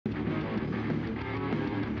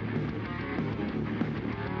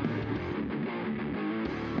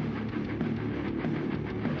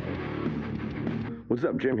What's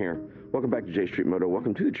up, Jim here. Welcome back to J Street Moto.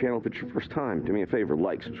 Welcome to the channel. If it's your first time, do me a favor,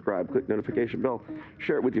 like, subscribe, click notification bell,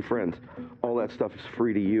 share it with your friends. All that stuff is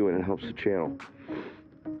free to you and it helps the channel.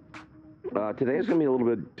 Today is going to be a little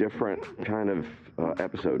bit different kind of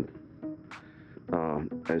episode.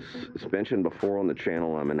 As mentioned before on the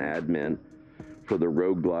channel, I'm an admin for the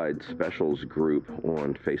Road Glide Specials group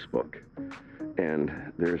on Facebook. And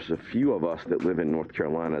there's a few of us that live in North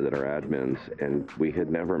Carolina that are admins, and we had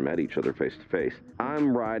never met each other face to face.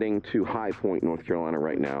 I'm riding to High Point, North Carolina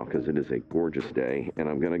right now because it is a gorgeous day, and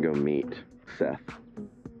I'm gonna go meet Seth.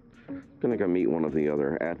 Gonna go meet one of the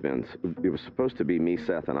other admins. It was supposed to be me,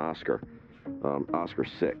 Seth, and Oscar.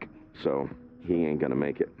 Oscar's sick, so he ain't gonna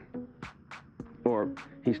make it. Or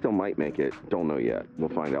he still might make it, don't know yet. We'll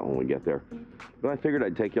find out when we get there. But I figured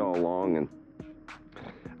I'd take y'all along, and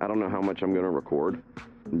I don't know how much I'm gonna record.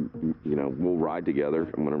 You know, we'll ride together.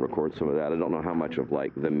 I'm gonna record some of that. I don't know how much of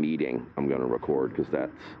like the meeting I'm gonna record, because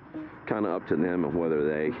that's kind of up to them and whether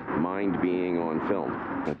they mind being on film.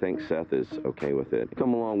 I think Seth is okay with it.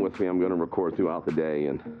 Come along with me. I'm gonna record throughout the day,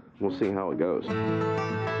 and we'll see how it goes.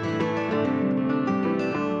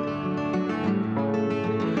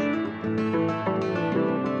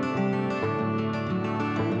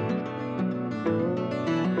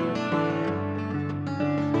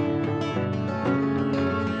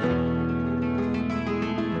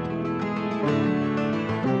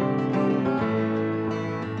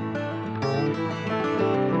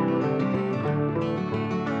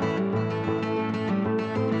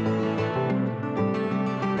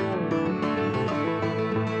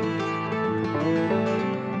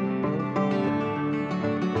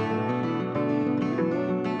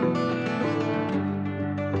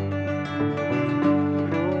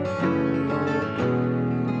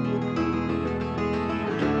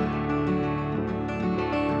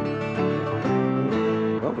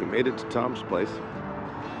 Made it to Tom's place.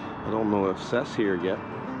 I don't know if Seth's here yet.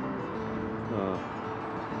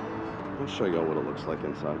 I'll show y'all what it looks like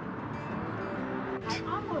inside. I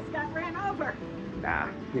almost got ran over. Nah,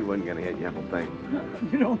 he wasn't gonna hit you, I don't think.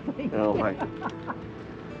 You don't think? No, like. Hey,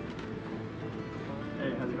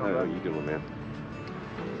 how's it going? How you doing, man?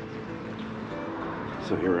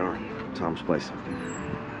 So here we are, Tom's place.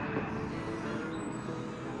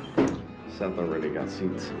 Seth already got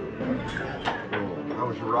seats. How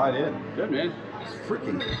was your ride in? Good, man. It's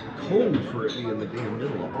freaking cold for it being in the damn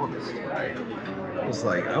middle of August.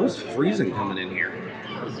 I was freezing coming in here.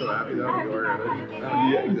 I was so happy that you ordered a hoodie.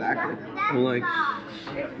 Yeah, exactly. I'm like,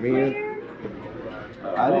 man,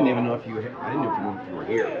 I didn't even know if you were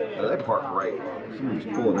here. They parked right. Someone was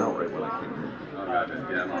pulling out right when I came in. Oh, gotcha.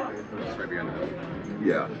 Yeah, I'm just right behind the hill.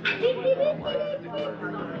 Yeah.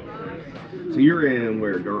 So you're in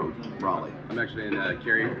where, Durham, Raleigh? I'm actually in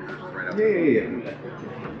Cary, which is right up. Yeah.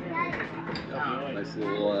 Nice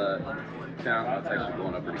little town. It's actually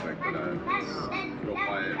blowing up pretty quick, but it's real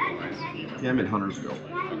quiet, real nice. Yeah, I'm in Huntersville.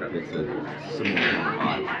 Okay. It's a similar kind of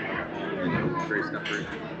vibe. You know. Very stuff fruit.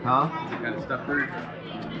 Huh? Is it kind of stuff fruit?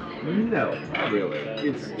 No, not really.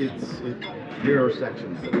 There are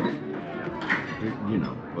sections that, you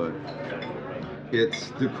know, but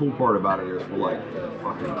the cool part about it is we're like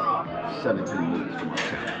fucking 17 minutes from our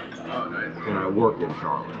town. Oh, nice. And I work in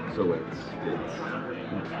Charlotte, so it's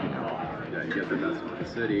you know. Yeah, you get the best of the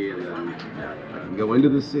city, and then I can go into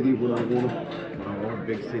the city when I want a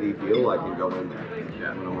big city feel, I can go in there.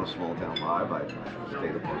 Yeah. When I want a small town vibe, I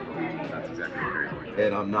stay the park. that's exactly what Cary's like.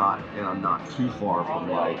 And I'm not too far from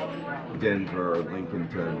like Denver,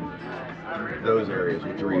 Lincolnton, those areas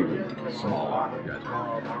which are even smaller.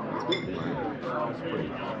 Gotcha.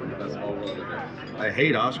 That's all world of it. I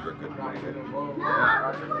hate Oscar couldn't make it.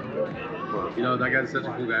 Yeah. You know, that guy's such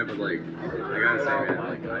a cool guy, but like, I gotta say, man,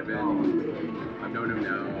 like, I've known him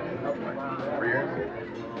now, what, 4 years?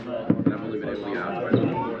 And I've only been able to get out twice with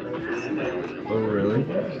him. Like, Oh really?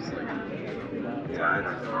 it's just like, I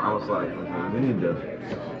was like, we need to.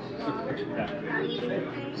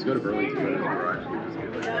 just go to Burlington, go to the garage, and just be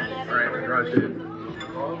like, alright, the garage did.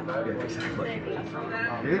 Yeah, exactly.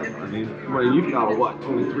 Yeah, I mean, well, you've got a what,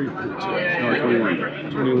 23 for the No,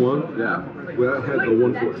 21. 21? Yeah. Well, that had the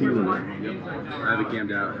 114 in it. Yep. I have it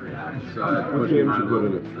cammed out. So What cams you put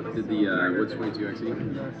in it? I did the Woods 22 XE.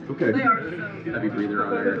 Okay. Heavy breather on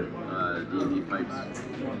there, D&D pipes,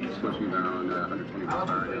 supposed to be around 120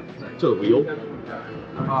 horsepower right now. So the wheel?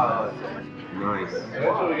 Nice.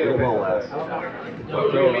 It'll all last. So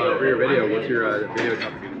for your video, what's your video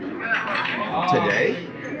topic going to be? Today?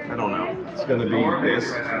 I don't know. It's going to be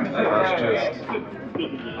this. That's just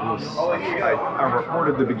I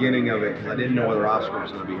recorded the beginning of it because I didn't know whether Oscar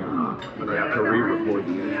was going to be here or not. But I have to re-record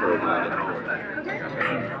the intro when I get home.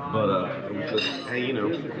 But it was just, hey, you know,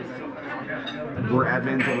 we're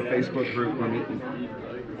admins on a Facebook group. We're meeting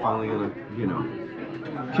finally in a, you know,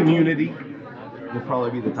 community. Will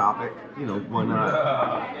probably be the topic. You know, why not?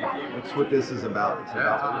 That's what this is about. It's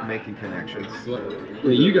about making connections.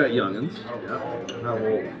 Yeah, you got youngins. Yeah. How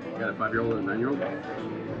old? You got a 5-year-old and a 9-year-old?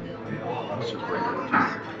 That's just great.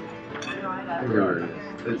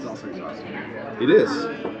 It's also exhausting. It is.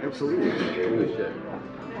 Absolutely. Holy shit.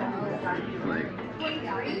 Like,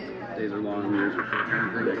 days are long, years are short kind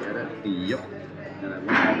of thing, I get it. Yep. And I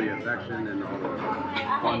love all the affection and all the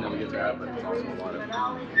fun that we get to have, but it's also a lot of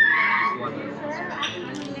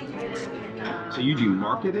So you do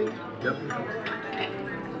marketing? Yep.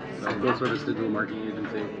 So full service digital marketing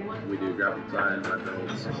agency. We do graphic design, web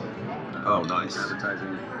builds. Oh, nice.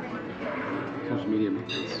 Advertising, social media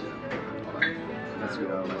movements, all that.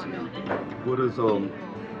 That's me. What does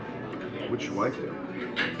what's your wife do?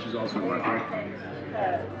 She's also in marketing.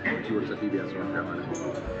 She works at PBS North Carolina.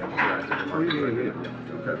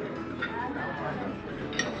 Okay.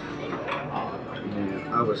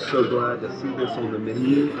 I was so glad to see this on the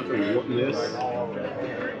menu. I've been wanting this.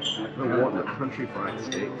 I've been wanting a country fried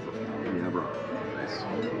steak for forever. Nice.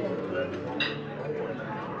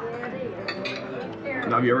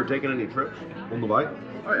 Now, have you ever taken any trips on the bike?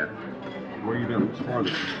 Oh yeah. Where you been? What's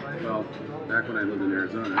farthest? Well, back when I lived in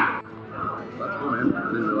Arizona. That's cool, man. I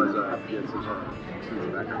didn't realize you had such a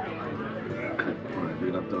background.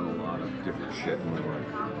 Dude, I've done a lot of different shit in my life.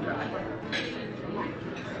 Yeah.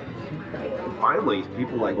 And finally,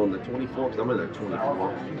 people like on the 24, because I'm in the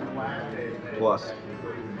 24 plus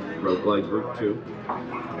Road Glide Group 2.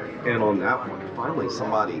 And on that one, finally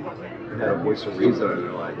somebody had a voice of reason and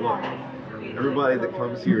they're like, look, everybody that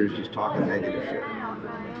comes here is just talking negative shit.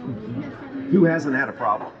 Who hasn't had a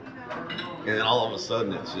problem? And then all of a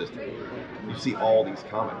sudden it's just, you see all these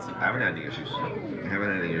comments. I haven't had any issues. I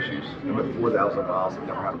haven't had any issues. I'm at 4,000 miles. I've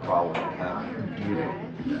never had a problem with that. You know.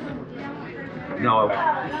 No,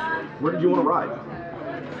 where did you want to ride?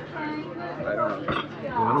 I don't know.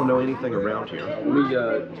 Well, I don't know anything around here. Let me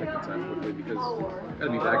check the time quickly because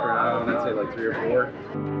I'd be back around, I'd say like 3 or 4.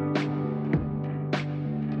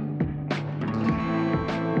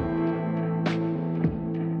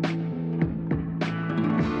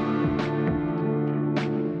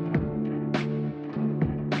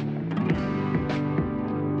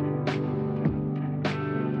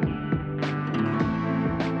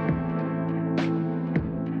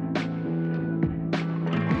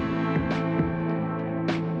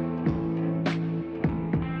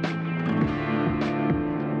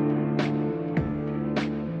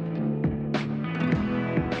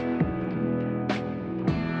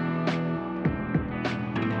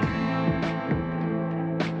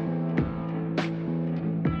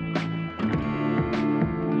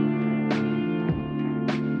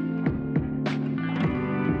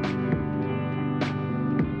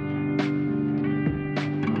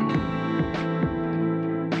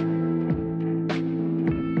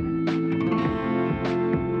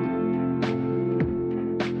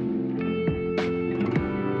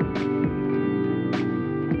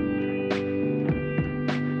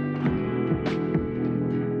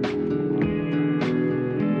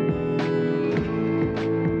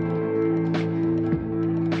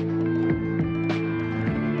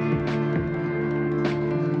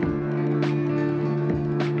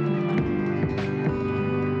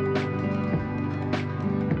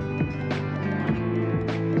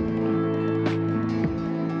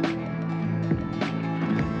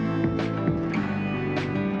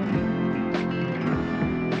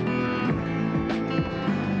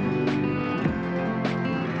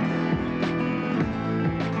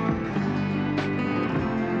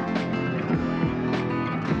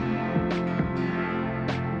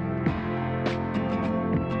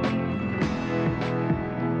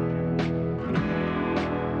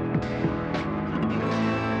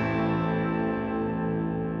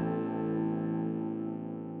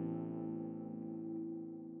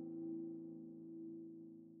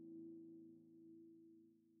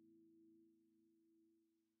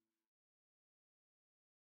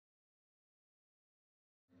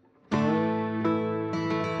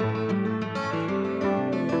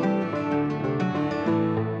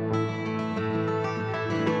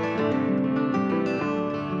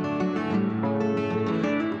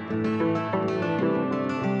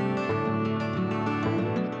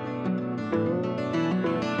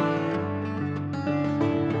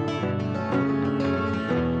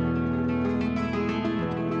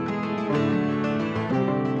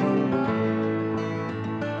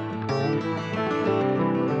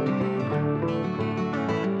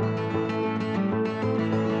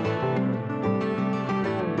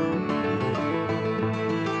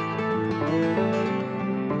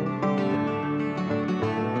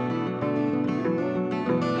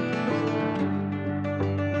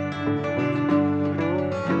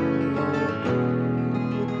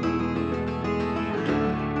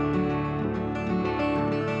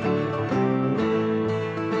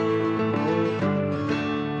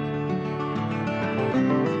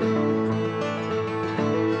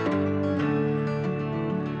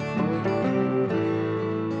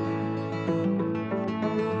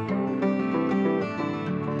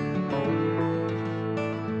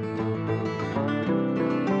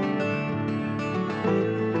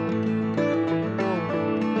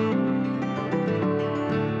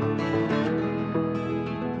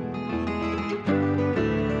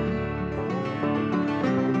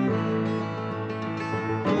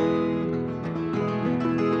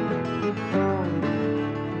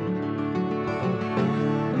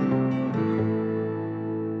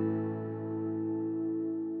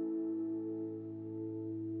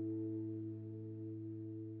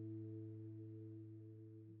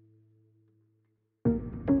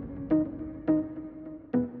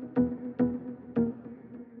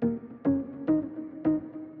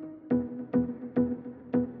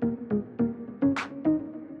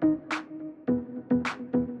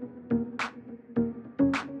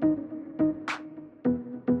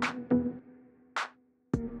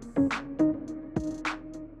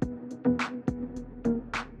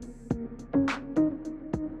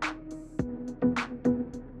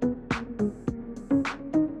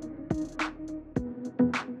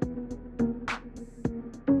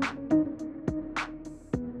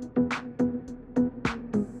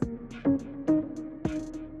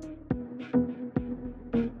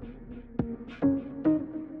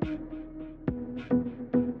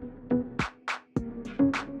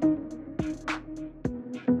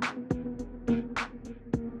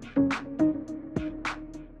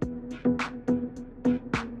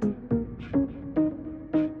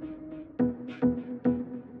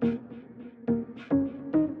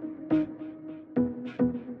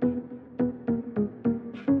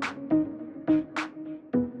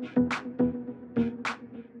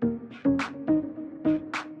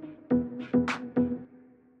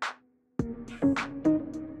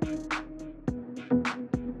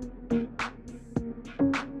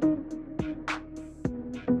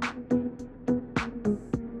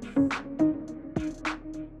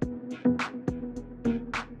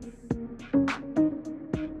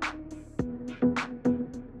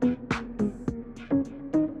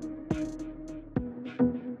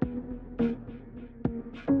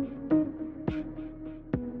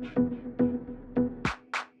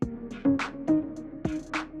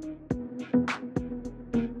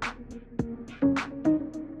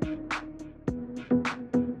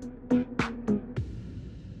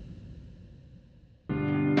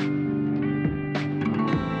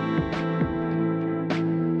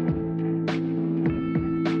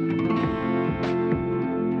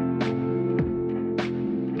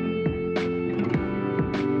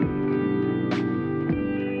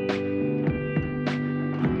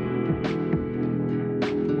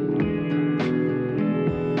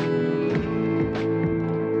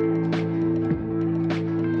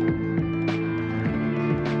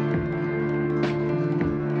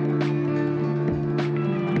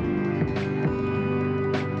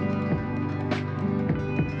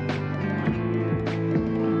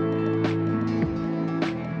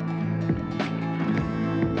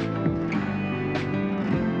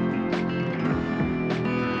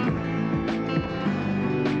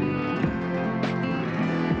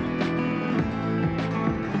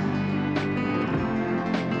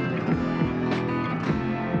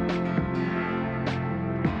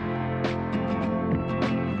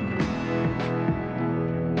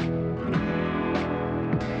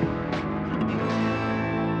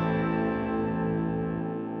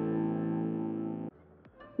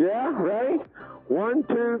 Yeah, ready? 1,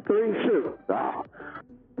 2, 3, shoot. Ah.